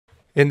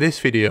In this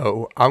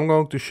video, I'm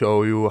going to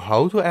show you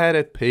how to add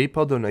a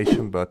PayPal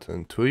donation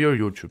button to your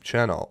YouTube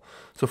channel.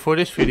 So for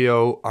this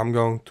video, I'm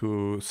going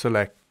to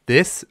select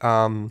this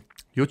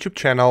YouTube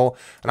channel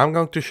and I'm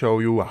going to show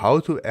you how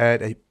to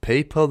add a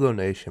PayPal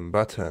donation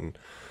button.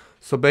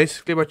 So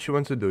basically what you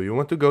want to do, you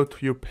want to go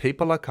to your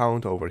PayPal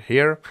account over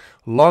here,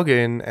 log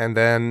in, and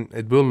then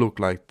it will look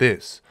like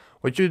this.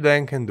 What you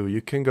then can do,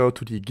 you can go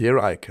to the gear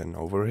icon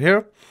over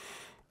here,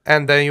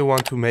 and then you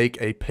want to make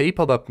a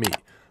PayPal.me.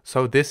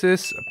 So this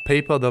is a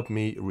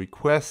PayPal.me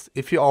request.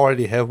 If you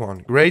already have one,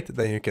 great,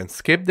 then you can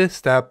skip this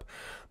step,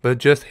 but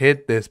just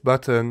hit this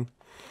button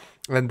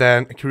and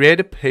then create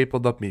a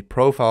PayPal.me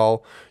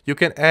profile. You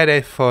can add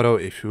a photo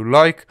if you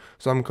like.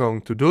 So I'm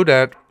going to do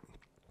that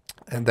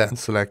and then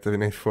select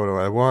any photo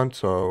I want.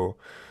 So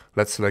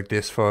let's select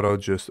this photo,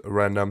 just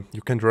random.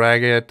 You can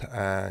drag it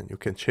and you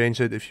can change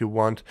it if you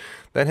want.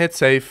 Then hit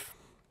save.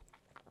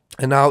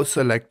 And now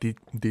select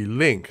the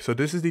link. So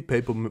this is the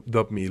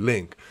PayPal.me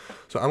link.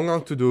 So I'm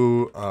going to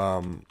do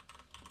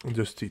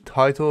just the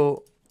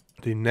title,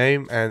 the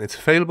name, and it's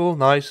available.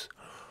 Nice.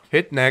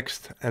 Hit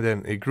next and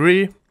then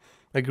agree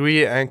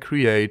and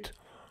create.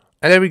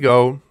 And there we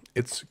go.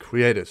 It's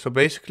created. So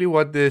basically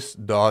what this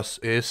does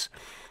is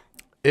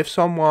if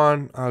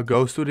someone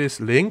goes to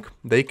this link,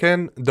 they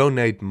can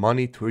donate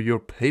money to your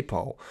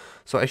PayPal.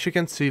 So as you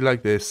can see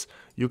like this,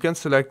 you can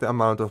select the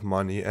amount of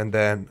money and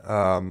then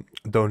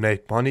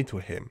donate money to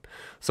him.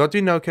 So what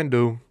you now can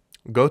do,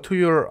 go to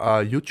your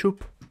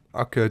YouTube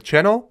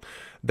channel,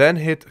 then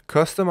hit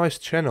customize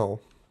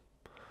channel.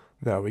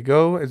 There we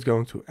go. It's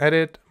going to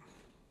edit.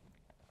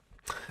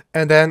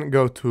 And then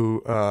go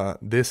to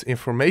this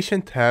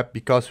information tab,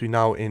 because we're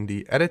now in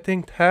the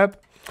editing tab.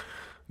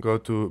 Go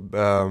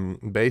to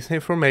base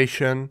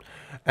information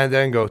and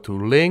then go to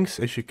links.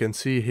 As you can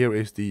see, here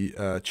is the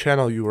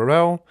channel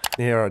URL.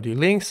 Here are the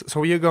links.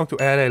 So we are going to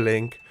add a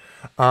link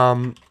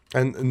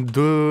and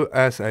do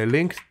as a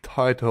link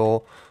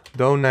title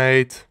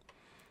donate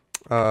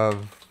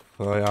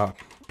via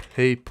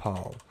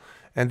PayPal,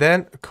 and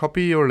then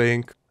copy your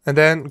link and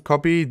then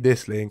copy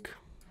this link.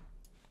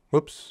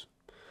 Whoops.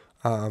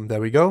 There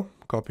we go.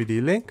 Copy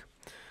the link,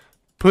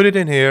 put it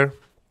in here,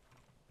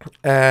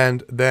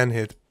 and then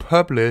hit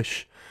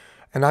publish.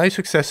 And I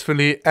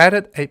successfully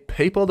added a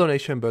PayPal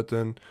donation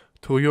button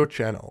to your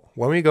channel.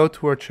 When we go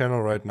to our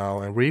channel right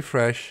now and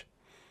refresh,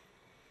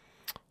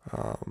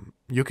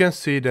 you can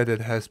see that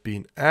it has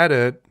been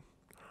added.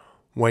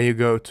 When you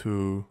go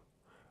to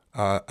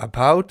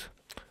about,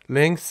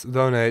 links,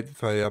 donate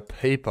via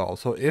PayPal.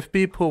 So if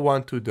people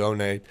want to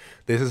donate,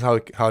 this is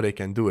how they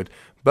can do it.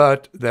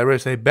 But there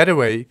is a better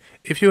way.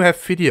 If you have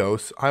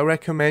videos, I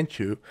recommend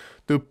you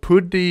to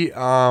put the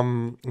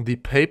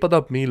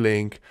PayPal.me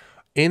link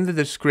in the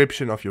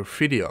description of your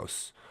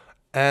videos.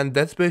 And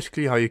that's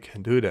basically how you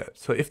can do that.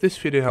 So if this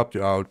video helped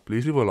you out,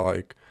 please leave a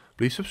like,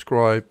 please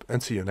subscribe,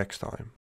 and see you next time.